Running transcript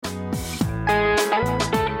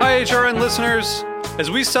HRN listeners.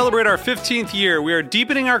 As we celebrate our 15th year, we are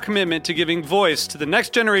deepening our commitment to giving voice to the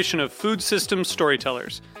next generation of food systems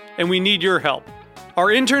storytellers, and we need your help. Our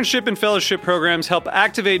internship and fellowship programs help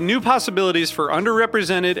activate new possibilities for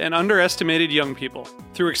underrepresented and underestimated young people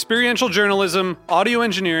through experiential journalism, audio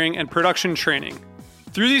engineering, and production training.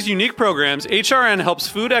 Through these unique programs, HRN helps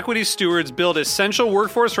food equity stewards build essential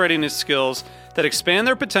workforce readiness skills that expand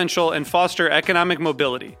their potential and foster economic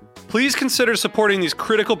mobility. Please consider supporting these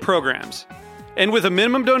critical programs. And with a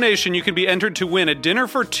minimum donation, you can be entered to win a dinner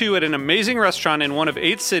for two at an amazing restaurant in one of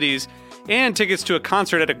 8 cities and tickets to a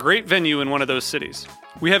concert at a great venue in one of those cities.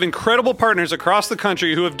 We have incredible partners across the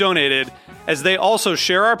country who have donated, as they also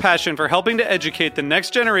share our passion for helping to educate the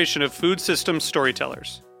next generation of food systems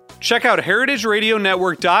storytellers. Check out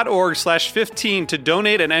heritageradionetwork.org/15 to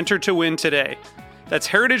donate and enter to win today. That's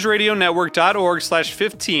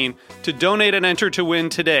heritageradionetwork.org/15 to donate and enter to win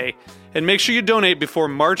today. And make sure you donate before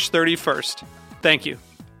March 31st. Thank you.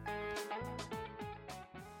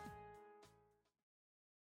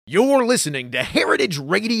 You're listening to Heritage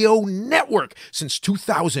Radio Network. Since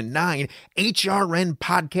 2009, HRN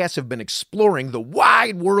podcasts have been exploring the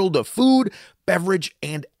wide world of food, beverage,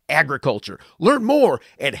 and agriculture. Learn more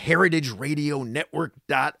at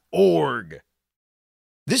heritageradionetwork.org.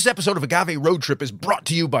 This episode of Agave Road Trip is brought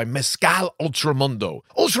to you by Mezcal Ultramundo.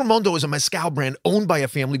 Ultramundo is a mezcal brand owned by a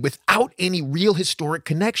family without any real historic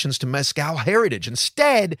connections to mezcal heritage.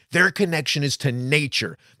 Instead, their connection is to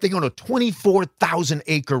nature. They own a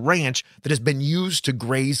 24,000-acre ranch that has been used to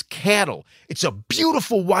graze cattle. It's a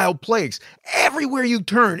beautiful wild place. Everywhere you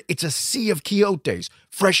turn, it's a sea of quiotes.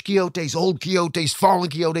 Fresh quiotes, old quiotes, fallen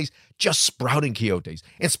quiotes, just sprouting quiotes.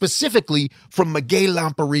 And specifically from Maguey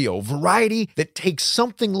Lamparillo, variety that takes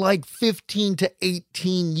something like 15 to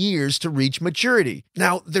 18 years to reach maturity.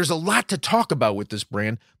 Now, there's a lot to talk about with this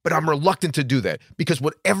brand, but I'm reluctant to do that because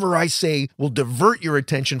whatever I say will divert your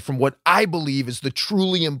attention from what I believe is the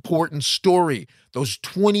truly important story, those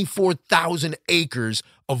 24,000 acres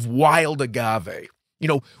of wild agave. You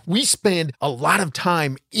know, we spend a lot of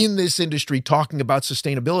time in this industry talking about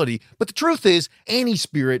sustainability, but the truth is any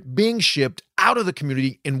spirit being shipped out of the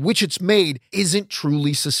community in which it's made isn't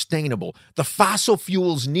truly sustainable. The fossil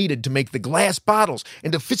fuels needed to make the glass bottles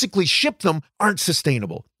and to physically ship them aren't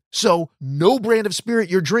sustainable. So no brand of spirit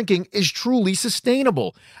you're drinking is truly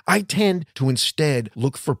sustainable. I tend to instead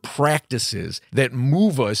look for practices that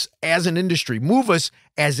move us as an industry, move us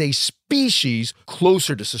as a species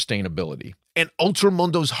closer to sustainability. And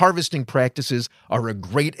Ultramundo's harvesting practices are a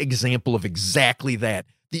great example of exactly that.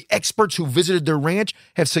 The experts who visited their ranch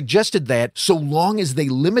have suggested that so long as they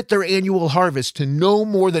limit their annual harvest to no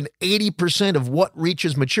more than 80% of what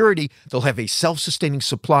reaches maturity, they'll have a self-sustaining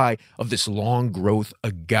supply of this long-growth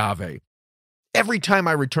agave. Every time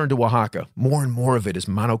I return to Oaxaca, more and more of it is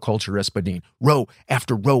monoculture espadín. Row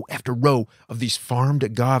after row after row of these farmed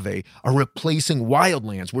agave are replacing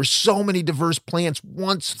wildlands where so many diverse plants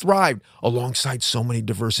once thrived alongside so many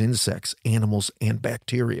diverse insects, animals, and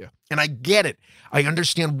bacteria. And I get it. I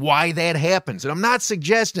understand why that happens. And I'm not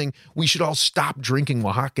suggesting we should all stop drinking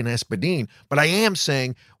Oaxacan espadín, but I am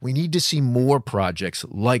saying we need to see more projects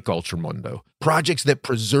like Ultramundo, projects that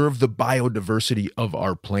preserve the biodiversity of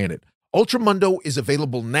our planet. Ultramundo is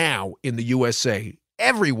available now in the USA,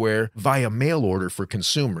 everywhere via mail order for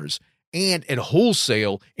consumers, and at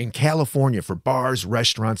wholesale in California for bars,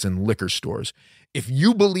 restaurants, and liquor stores. If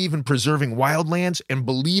you believe in preserving wildlands and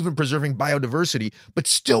believe in preserving biodiversity, but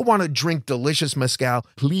still want to drink delicious mezcal,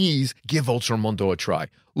 please give Ultramundo a try.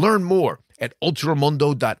 Learn more at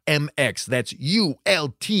ultramundo.mx. That's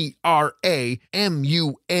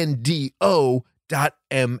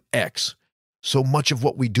ultramundo.mx. So much of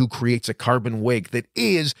what we do creates a carbon wake that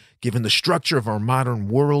is, given the structure of our modern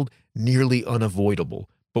world, nearly unavoidable.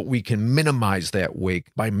 But we can minimize that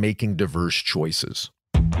wake by making diverse choices.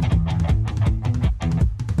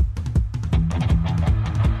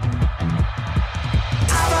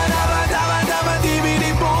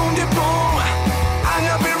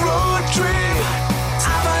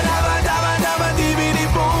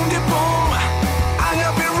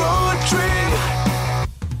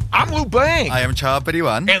 I'm Lou Bang. I am Chava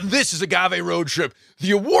Periwan. And this is Agave Road Trip,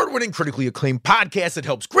 the award-winning, critically acclaimed podcast that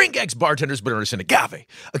helps Green Gags bartenders better understand agave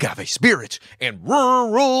spirits, and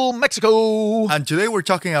rural Mexico. And today we're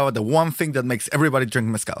talking about the one thing that makes everybody drink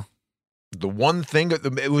mezcal. The one thing,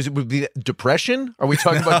 it would be depression? Are we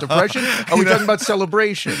talking about depression? Are we talking about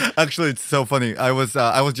celebration? Actually, it's so funny. I was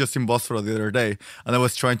just in Boston the other day, and I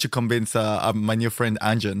was trying to convince my new friend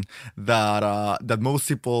Anjan that most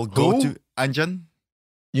people go to Anjan.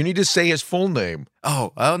 You need to say his full name.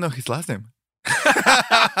 Oh, I don't know his last name.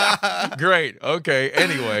 Great. Okay.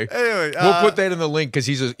 Anyway, Anyway, we'll put that in the link because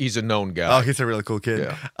he's a known guy. Oh, he's a really cool kid.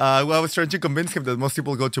 Yeah. Well, I was trying to convince him that most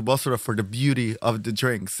people go to Boston for the beauty of the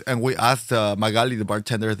drinks. And we asked Magali, the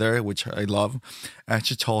bartender there, which I love, and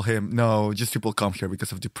she told him, no, just people come here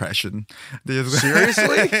because of depression.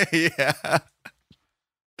 Seriously? Yeah.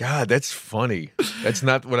 God, that's funny. That's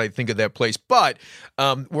not what I think of that place. But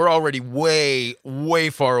we're already way, way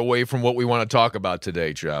far away from what we want to talk about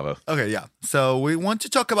today, Chava. Okay, yeah. So we want to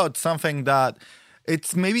talk about something that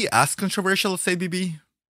it's maybe as controversial as ABB.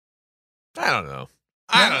 I don't know,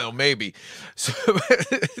 maybe. So,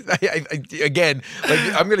 again, like,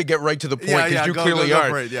 I'm going to get right to the point because you clearly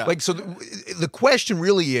aren't. It, yeah. Like, so the question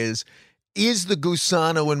really is the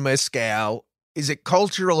Gusano and Mezcal, is it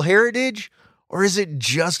cultural heritage? Or is it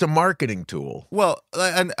just a marketing tool? Well,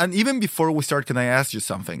 and even before we start, can I ask you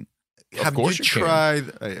something? Have you tried?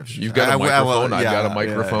 You've got a microphone. I've got a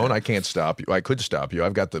microphone. Yeah. I can't stop you. I could stop you.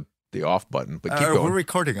 I've got the off button, but keep going. We're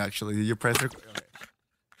recording, actually. Did you press record?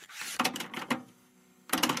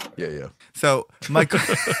 Yeah. So, just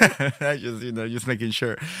making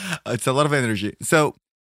sure. It's a lot of energy. So,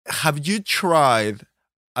 have you tried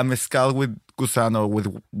a mezcal with gusano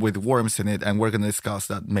with worms in it? And we're going to discuss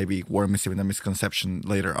that maybe worm is even a misconception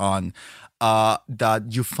later on, that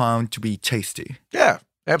you found to be tasty. Yeah,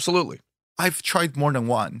 absolutely. I've tried more than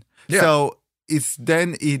one. Yeah. So it's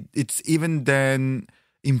even then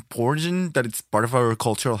important that it's part of our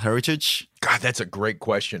cultural heritage? God, that's a great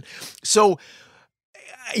question. So,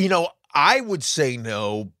 I would say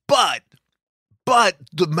no, but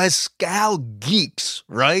the mezcal geeks,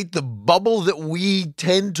 right? The bubble that we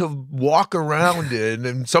tend to walk around in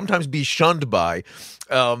and sometimes be shunned by,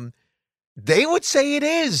 they would say it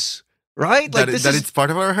is, right? Like that it's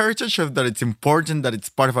part of our heritage, or that it's important that it's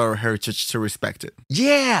part of our heritage to respect it.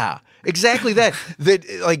 Yeah, exactly that. That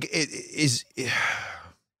like it is.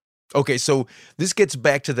 Okay, so this gets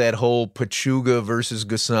back to that whole Pachuga versus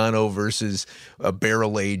Gusano versus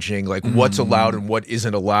barrel aging, like what's allowed and what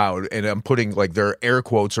isn't allowed. And I'm putting like there are air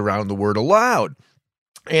quotes around the word allowed.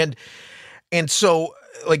 And so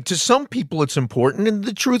like to some people it's important. And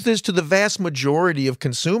the truth is to the vast majority of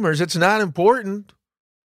consumers, it's not important.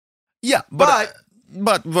 Yeah, but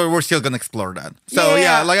we're still going to explore that. So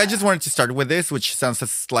yeah, like I just wanted to start with this, which sounds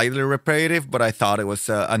slightly repetitive, but I thought it was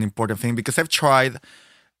an important thing because I've tried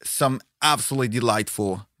some absolutely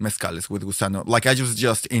delightful mezcales with gusano. Like I was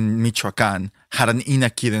just in Michoacan, had an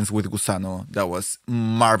inaquidens with gusano that was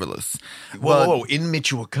marvelous. Whoa, in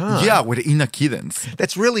Michoacan? Yeah, with inaquidens.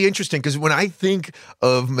 That's really interesting because when I think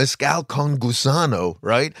of mezcal con gusano,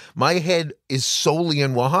 right, my head is solely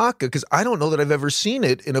in Oaxaca because I don't know that I've ever seen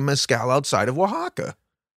it in a mezcal outside of Oaxaca.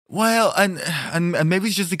 Well, and maybe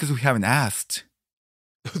it's just because we haven't asked.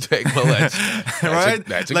 Well, that's right.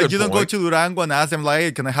 That's a like good you don't point. go to Durango and ask them like,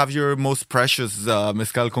 hey, "Can I have your most precious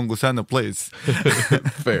mezcal con gusano, please?"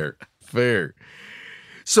 Fair.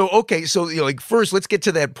 So okay, so like first, let's get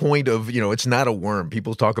to that point of it's not a worm.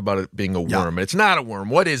 People talk about it being a worm, and it's not a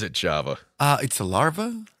worm. What is it, Chava? It's a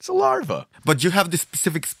larva. It's a larva. But you have the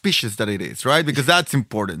specific species that it is, right? Because that's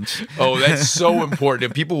important. Oh, that's so important.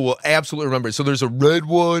 And people will absolutely remember. So there's a red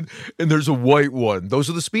one and there's a white one. Those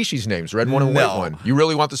are the species names, red one and white one. You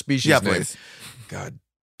really want the species name? Please. God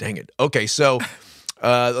dang it. Okay, so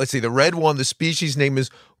let's see. The red one, the species name is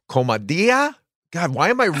Comadilla. God, why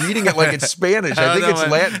am I reading it like it's Spanish? I think it's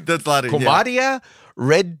Latin. That's Latin. Comadilla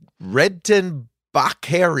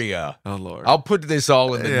Redtenbacheria. Oh, Lord. I'll put this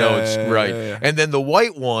all in the notes, right? Yeah. And then the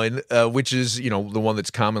white one, which is, the one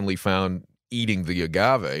that's commonly found eating the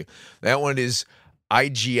agave, that one is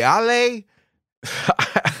Igiale.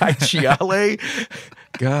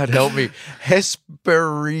 God help me.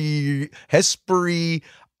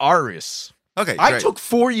 Hesperiaris. Okay, I great. took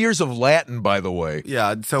 4 years of Latin, by the way.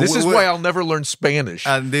 Yeah, so this is why I'll never learn Spanish.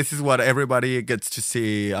 And this is what everybody gets to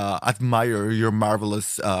see, admire your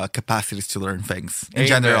marvelous capacities to learn things in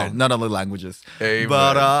general, not only languages. Amen.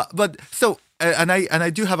 But so, and I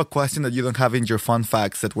do have a question that you don't have in your fun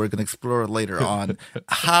facts that we're going to explore later on.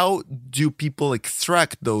 How do people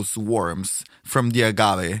extract those worms from the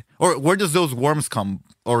agave, or where does those worms come?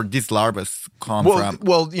 Or these larvae come from?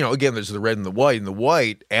 Well, again, there's the red and the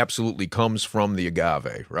white absolutely comes from the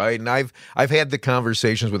agave, right? And I've had the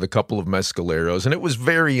conversations with a couple of mezcaleros, and it was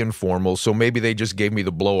very informal, so maybe they just gave me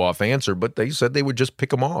the blow-off answer, but they said they would just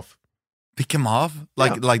pick them off. Pick them off?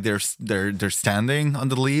 Like they're standing on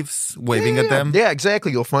the leaves, waving at them? Yeah,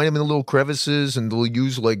 exactly. You'll find them in the little crevices, and they'll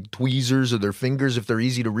use like tweezers or their fingers if they're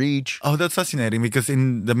easy to reach. Oh, that's fascinating, because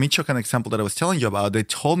in the Michoacan example that I was telling you about, they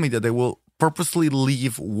told me that they will purposely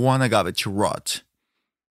leave one agave to rot.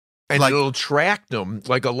 And it'll track them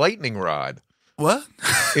like a lightning rod. What?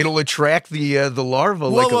 It'll attract the larva.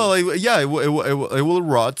 It will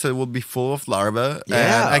rot, so it will be full of larvae.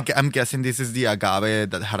 Yeah. And I'm guessing this is the agave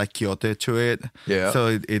that had a quiote to it. Yeah.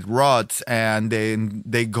 So it rots, and then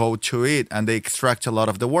they go to it, and they extract a lot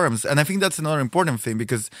of the worms. And I think that's another important thing,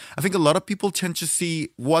 because I think a lot of people tend to see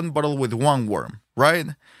one bottle with one worm, right?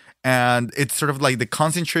 And it's sort of like the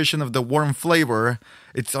concentration of the worm flavor.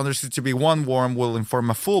 It's understood to be one worm will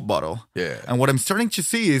inform a full bottle. Yeah. And what I'm starting to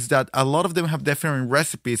see is that a lot of them have different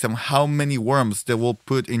recipes on how many worms they will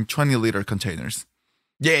put in 20-liter containers.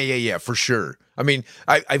 Yeah, for sure. I mean,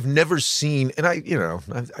 I've never seen, and I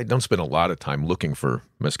don't spend a lot of time looking for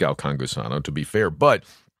Mezcal con Gusano, to be fair, but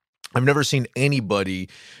I've never seen anybody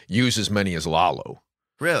use as many as Lalo.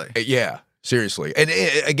 Really? Yeah. Seriously. And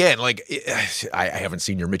again, like, I haven't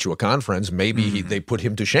seen your Michoacan friends. Maybe they put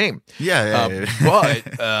him to shame. Yeah.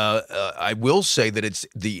 But I will say that it's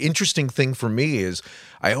the interesting thing for me is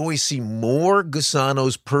I always see more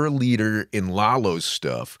Gusanos per liter in Lalo's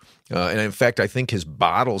stuff. And in fact, I think his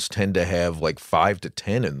bottles tend to have like 5 to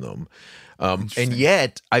 10 in them. And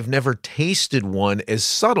yet, I've never tasted one as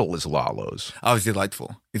subtle as Lalo's. Oh, it's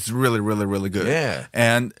delightful. It's really, really, really good. Yeah.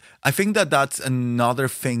 And I think that's another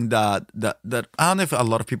thing that I don't know if a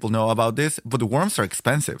lot of people know about this, but the worms are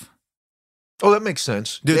expensive. Oh, that makes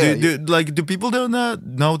sense. Do people don't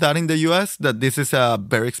know that in the U.S. that this is a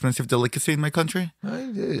very expensive delicacy in my country?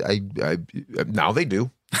 Now they do.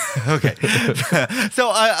 Okay.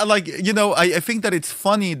 So I think that it's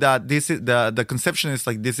funny that this is the conception is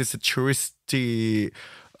like this is a touristy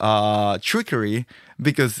trickery,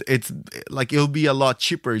 because it's like it'll be a lot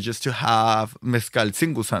cheaper just to have mezcal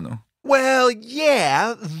sin gusano. Well,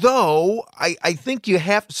 yeah, though I think you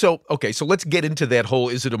have. So let's get into that whole,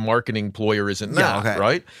 is it a marketing ploy or is it not,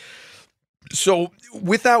 right? So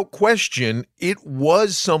without question, it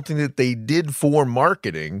was something that they did for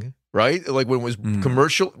marketing, right? Like when it was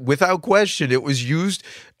commercial, without question, it was used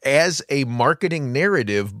as a marketing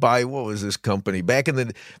narrative by, what was this company? Back in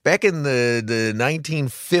the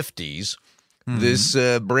 1950s, this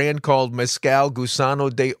brand called Mezcal Gusano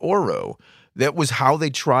de Oro. That was how they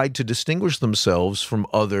tried to distinguish themselves from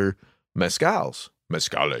other mezcales.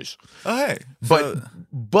 Okay.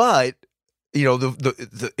 But you know,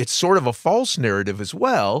 it's sort of a false narrative as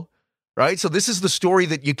well, right? So this is the story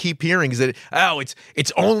that you keep hearing, is that,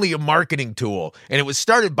 it's only a marketing tool. And it was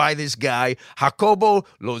started by this guy, Jacobo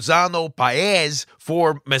Lozano Paez,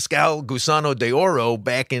 for Mezcal Gusano de Oro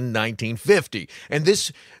back in 1950. And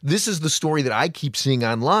this is the story that I keep seeing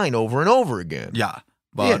online over and over again. Yeah,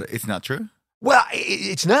 but it's not true. Well,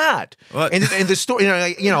 it's not. What? And the story,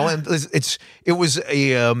 and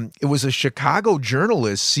it was a Chicago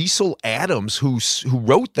journalist, Cecil Adams, who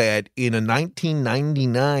wrote that in a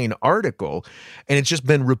 1999 article, and it's just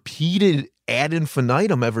been repeated ad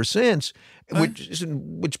infinitum ever since, which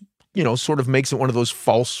sort of makes it one of those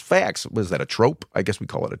false facts. Was that a trope? I guess we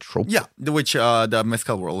call it a trope. Yeah, which the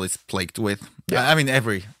mezcal world is plagued with. Yeah. I mean,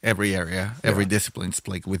 every area, every discipline is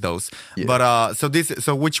plagued with those. Yeah. But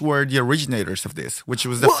so which were the originators of this? Which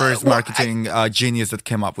was the first marketing genius that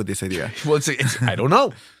came up with this idea? Well, it's I don't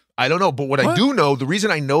know. But what I do know, the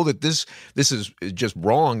reason I know that this is just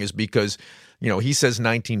wrong is because, he says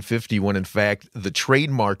 1950 when in fact the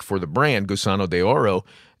trademark for the brand Gusano de Oro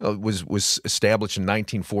was established in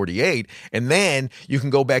 1948, and then you can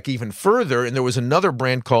go back even further, and there was another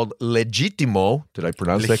brand called Legítimo. Did I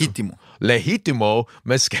pronounce that? Legítimo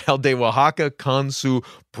Mezcal de Oaxaca con su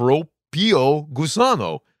propio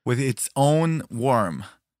gusano, with its own worm.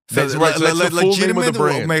 That's right. So that's the full name of the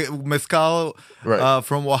brand. Mezcal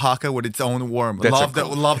from Oaxaca with its own worm.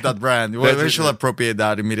 Love that brand. We should appropriate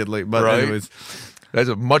that immediately. But anyways. That's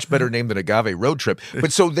a much better name than Agave Road Trip.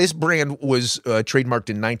 But so this brand was trademarked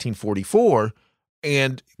in 1944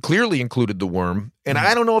 and clearly included the worm. And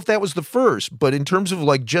I don't know if that was the first, but in terms of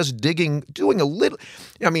like just doing a little,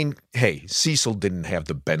 I mean, hey, Cecil didn't have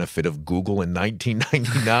the benefit of Google in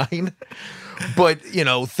 1999. But,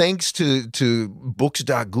 thanks to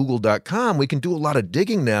books.google.com, we can do a lot of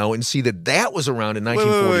digging now and see that was around in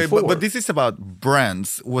 1944. Wait, but this is about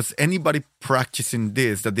brands. Was anybody practicing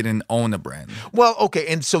this that didn't own a brand? Well, okay,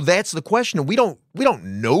 and so that's the question. We don't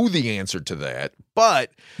know the answer to that.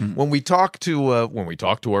 But when we talk to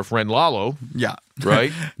our friend Lalo,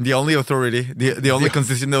 right, the only authority, the only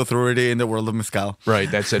consistent authority in the world of mezcal,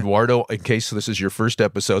 right? That's Eduardo. In case this is your first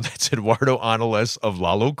episode, that's Eduardo Anales of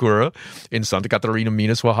La Locura in Santa Catarina,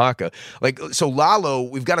 Minas, Oaxaca. So Lalo,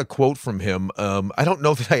 we've got a quote from him. I don't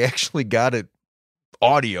know that I actually got it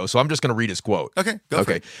audio, so I'm just going to read his quote. Okay, go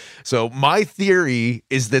for it. So my theory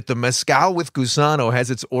is that the mezcal with gusano has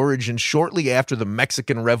its origin shortly after the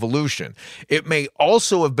Mexican Revolution. It may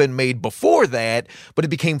also have been made before that, but it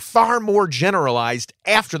became far more generalized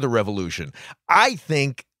after the revolution. I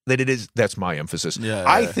think that it is, that's my emphasis.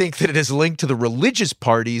 I think that it is linked to the religious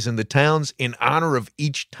parties in the towns in honor of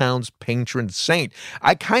each town's patron saint.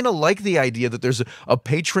 I kind of like the idea that there's a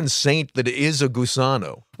patron saint that is a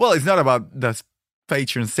gusano. Well, it's not about the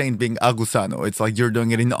patron saint being a gusano. It's like you're doing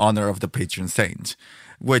it in honor of the patron saint,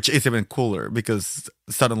 which is even cooler because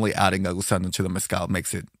suddenly adding a gusano to the mezcal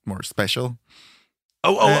makes it more special.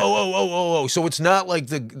 So it's not like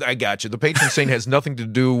I got you. The patron saint has nothing to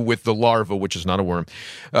do with the larva, which is not a worm.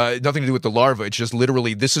 Nothing to do with the larva. It's just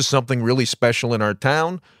literally, this is something really special in our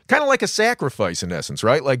town. Kind of like a sacrifice in essence,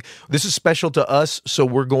 right? Like, this is special to us, so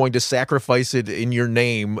we're going to sacrifice it in your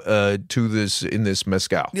name to this, in this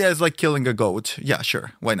mezcal. Yeah, it's like killing a goat. Yeah,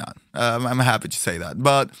 sure. Why not? I'm happy to say that.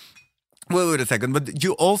 But wait a second. But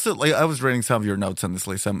you also, like, I was reading some of your notes on this,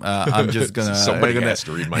 Lisa. I'm just gonna. Somebody has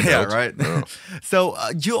to read my notes. Yeah, right. Oh. So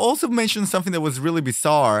you also mentioned something that was really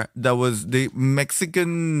bizarre. That was the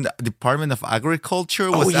Mexican Department of Agriculture.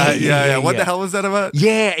 What the hell was that about?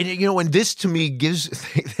 Yeah, and and this to me gives.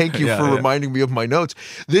 Thank you for reminding me of my notes.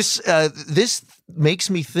 This makes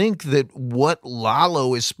me think that what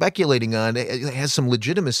Lalo is speculating on has some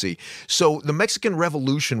legitimacy. So the Mexican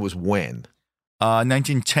Revolution was when?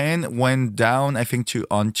 1910 went down, I think, to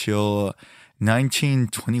until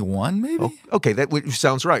 1921, maybe? Oh, okay, that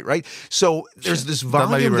sounds right? So there's this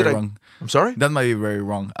volume that wrong. I'm sorry? That might be very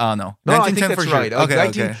wrong. No. No, I think that's sure. right.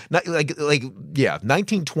 Okay.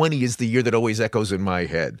 1920 is the year that always echoes in my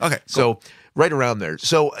head. Okay, cool. So right around there.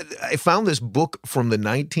 So I found this book from the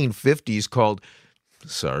 1950s called,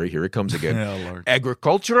 sorry, here it comes again, Oh, Lord.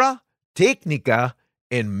 Agricultura Técnica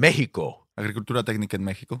en México. Agricultura Técnica en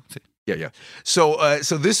México. Sí. Yeah. So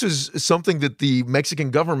this is something that the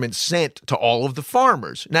Mexican government sent to all of the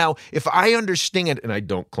farmers. Now, if I understand, and I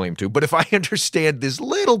don't claim to, but if I understand this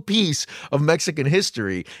little piece of Mexican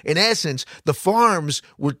history, in essence, the farms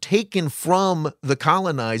were taken from the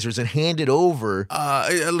colonizers and handed over.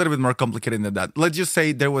 A little bit more complicated than that. Let's just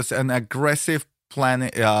say there was an aggressive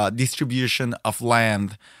distribution of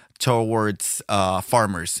land towards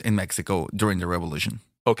farmers in Mexico during the revolution.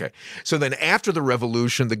 Okay. So then after the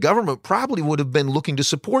revolution, the government probably would have been looking to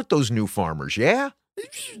support those new farmers, yeah?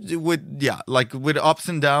 With ups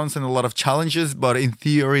and downs and a lot of challenges, but in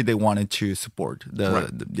theory, they wanted to support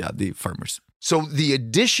the farmers. So the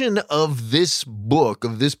edition of this book,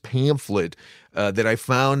 of this pamphlet that I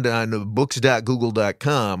found on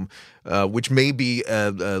books.google.com, which may be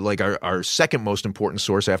like our second most important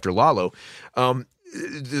source after Lalo,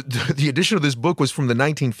 the edition of this book was from the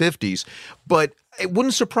 1950s, but it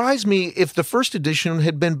wouldn't surprise me if the first edition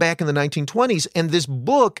had been back in the 1920s, and this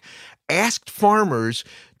book asked farmers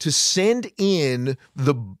to send in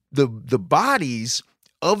the bodies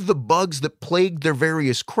of the bugs that plagued their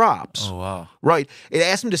various crops. Oh, wow. Right. It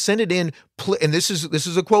asked them to send it in, and this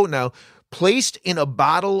is a quote now, placed in a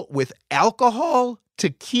bottle with alcohol,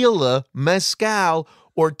 tequila, mezcal,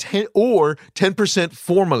 or 10%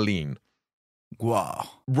 formalin. Wow.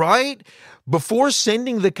 Right? Before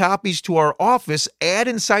sending the copies to our office, add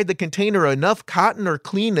inside the container enough cotton or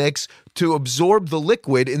Kleenex to absorb the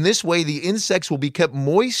liquid. In this way, the insects will be kept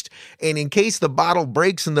moist, and in case the bottle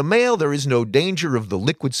breaks in the mail, there is no danger of the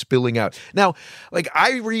liquid spilling out. Now, like,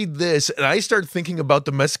 I read this, and I start thinking about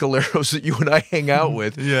the mezcaleros that you and I hang out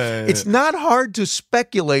with. Yeah. It's not hard to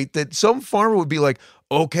speculate that some farmer would be like,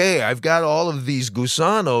 okay, I've got all of these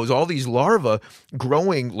gusanos, all these larvae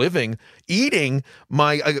growing, living, eating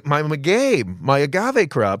my maguey, my agave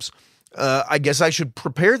crops. I guess I should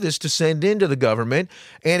prepare this to send in to the government.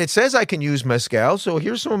 And it says I can use mezcal. So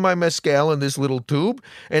here's some of my mezcal in this little tube.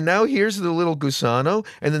 And now here's the little gusano.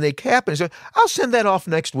 And then they cap it and say, I'll send that off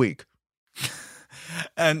next week.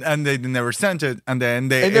 And they never sent it. And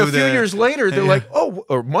then a few years later, they're like, oh,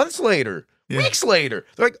 or months later. Yeah. Weeks later,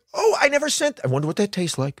 they're like, oh, I never sent. I wonder what that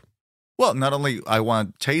tastes like. Well, not only I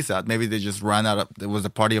want to taste that, maybe they just ran out of, it was a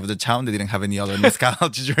party of the town. They didn't have any other mezcal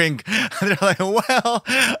to drink. And they're like, well,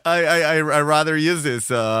 I rather use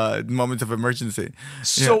this moments of emergency.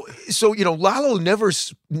 So Lalo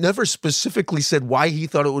never specifically said why he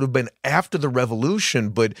thought it would have been after the revolution.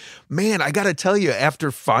 But man, I got to tell you,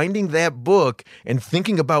 after finding that book and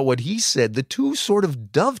thinking about what he said, the two sort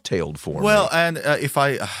of dovetailed for me. Well, and if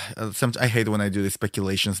I hate when I do these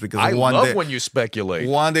speculations because I love when you speculate.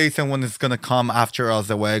 One day someone is going to come after us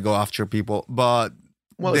the way I go after people, but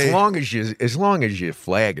as long as you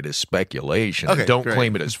flag it as speculation, don't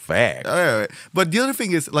claim it as fact. Right. But the other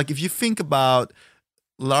thing is, like, if you think about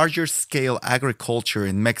larger scale agriculture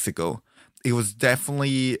in Mexico, it was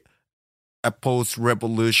definitely a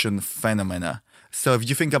post-revolution phenomena. So if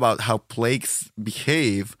you think about how plagues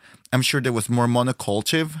behave, I'm sure there was more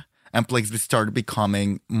monoculture and plagues started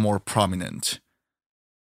becoming more prominent.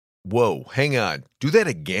 Whoa, hang on. Do that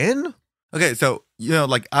again? Okay, so,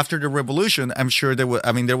 like after the revolution, I'm sure there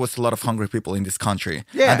was a lot of hungry people in this country.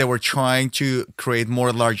 Yeah. And they were trying to create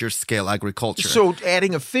more larger scale agriculture. So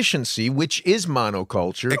adding efficiency, which is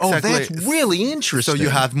monoculture. Exactly. Oh, that's really interesting. So you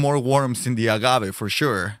had more worms in the agave for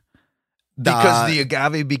sure. Because the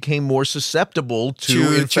agave became more susceptible to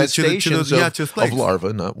infestations of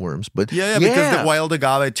larvae, not worms. But because the wild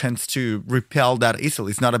agave tends to repel that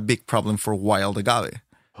easily. It's not a big problem for wild agave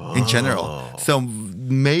in general. So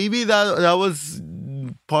maybe that was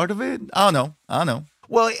part of it. I don't know.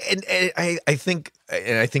 Well, and I think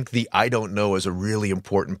the I don't know is a really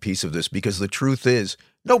important piece of this, because the truth is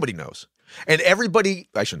nobody knows. And everybody,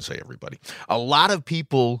 I shouldn't say everybody, a lot of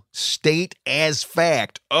people state as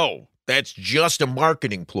fact, oh, that's just a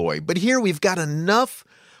marketing ploy. But here we've got enough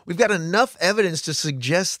evidence to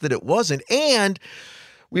suggest that it wasn't. And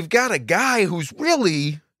we've got a guy who's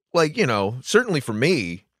really, certainly for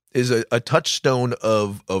me, is a touchstone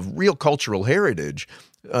of real cultural heritage,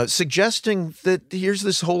 suggesting that here's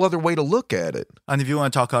this whole other way to look at it. And if you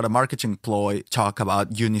want to talk about a marketing ploy, talk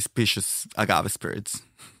about unispecies agave spirits.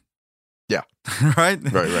 Yeah. Right?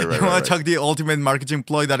 Right. You want to talk the ultimate marketing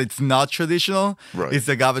ploy that it's not traditional? Right. It's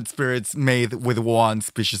agave spirits made with one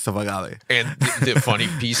species of agave. And the funny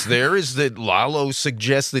piece there is that Lalo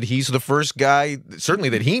suggests that he's the first guy, certainly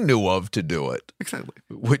that he knew of, to do it. Exactly.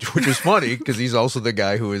 Which is funny, because he's also the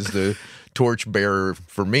guy who is the torchbearer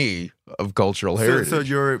for me of cultural heritage. So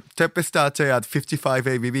your Tepestate at 55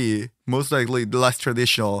 ABV, most likely less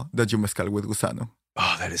traditional than your Mezcal with Gusano.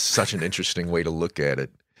 Oh, that is such an interesting way to look at it.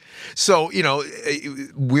 So,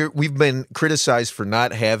 we've been criticized for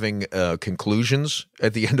not having conclusions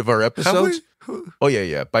at the end of our episodes. Oh,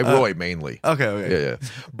 yeah. By Roy, mainly. Okay. Yeah.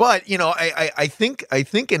 But, I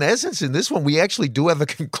think in essence in this one, we actually do have a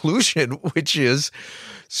conclusion, which is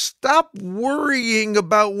stop worrying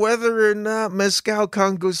about whether or not Mezcal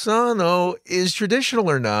con Gusano is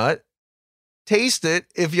traditional or not. Taste it.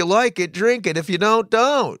 If you like it, drink it. If you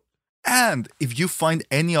don't. And if you find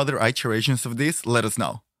any other iterations of this, let us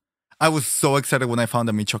know. I was so excited when I found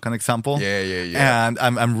a Michoacan example. Yeah. And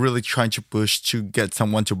I'm really trying to push to get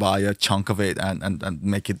someone to buy a chunk of it and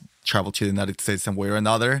make it travel to the United States some way or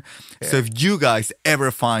another. Yeah. So if you guys ever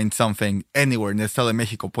find something anywhere in the Estado de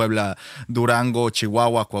Mexico, Puebla, Durango,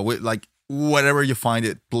 Chihuahua, Coahuila, whatever you find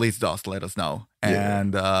it, please let us know.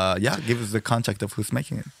 And give us the contact of who's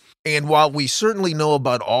making it. And while we certainly know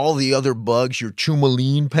about all the other bugs, your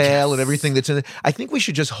Chumaline pal and everything that's in it, I think we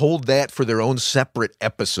should just hold that for their own separate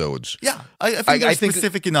episodes. Yeah, I think they're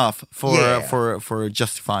specific enough for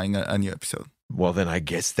justifying a new episode. Well, then I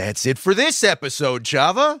guess that's it for this episode,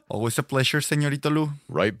 Chava. Always a pleasure, Señorito Lu.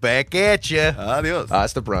 Right back at you. Adios.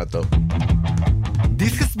 Hasta pronto.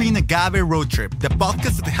 This has been Agave Road Trip, the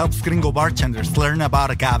podcast that helps gringo bartenders learn about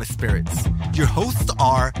agave spirits. Your hosts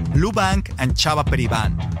are Lou Bank and Chava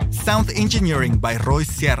Periban. Sound engineering by Roy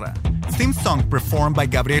Sierra. Theme song performed by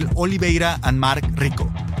Gabriel Oliveira and Mark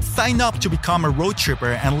Rico. Sign up to become a road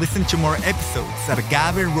tripper and listen to more episodes at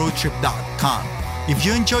agaveroadtrip.com. If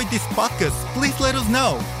you enjoyed this podcast, please let us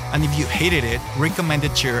know. And if you hated it, recommend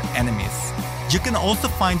it to your enemies. You can also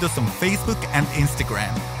find us on Facebook and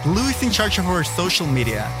Instagram. Lou is in charge of our social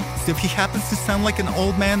media, so if he happens to sound like an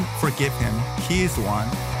old man, forgive him. He is one.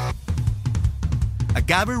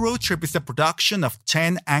 Agave Road Trip is a production of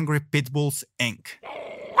 10 Angry Pitbulls, Inc.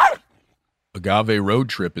 Agave Road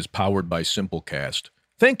Trip is powered by Simplecast.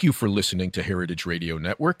 Thank you for listening to Heritage Radio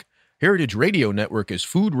Network. Heritage Radio Network is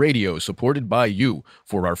food radio supported by you.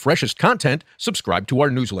 For our freshest content, subscribe to our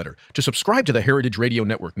newsletter. To subscribe to the Heritage Radio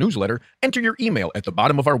Network newsletter, enter your email at the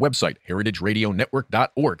bottom of our website,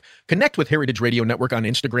 heritageradionetwork.org. Connect with Heritage Radio Network on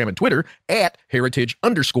Instagram and Twitter at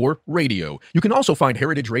 @heritage_radio. You can also find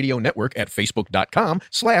Heritage Radio Network at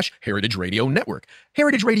facebook.com/Heritage Radio Network.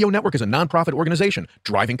 Heritage Radio Network is a nonprofit organization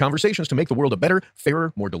driving conversations to make the world a better,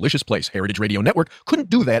 fairer, more delicious place. Heritage Radio Network couldn't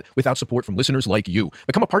do that without support from listeners like you.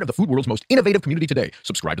 Become a part of the food world's most innovative community today.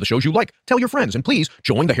 Subscribe to the shows you like, tell your friends, and please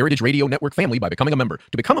join the Heritage Radio Network family by becoming a member.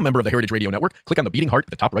 To become a member of the Heritage Radio Network, click on the beating heart at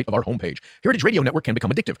the top right of our homepage. Heritage Radio Network can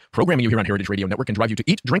become addictive. Programming you hear on Heritage Radio Network can drive you to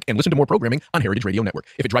eat, drink, and listen to more programming on Heritage Radio Network.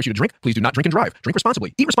 If it drives you to drink, please do not drink and drive. Drink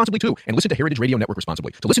responsibly. Eat responsibly too. And listen to Heritage Radio Network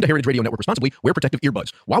responsibly. To listen to Heritage Radio Network responsibly, wear protective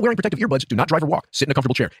earbuds. While wearing protective earbuds, do not drive or walk. Sit in a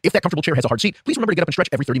comfortable chair. If that comfortable chair has a hard seat, please remember to get up and stretch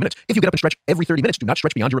every 30 minutes. If you get up and stretch every 30 minutes, do not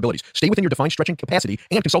stretch beyond your abilities. Stay within your defined stretching capacity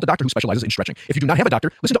and consult a doctor who specializes in stretching. If you do not have a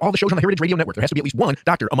doctor, listen to all the shows on the Heritage Radio Network. There has to be at least one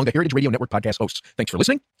doctor among the Heritage Radio Network podcast hosts. Thanks for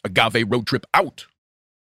listening. Agave Road Trip out.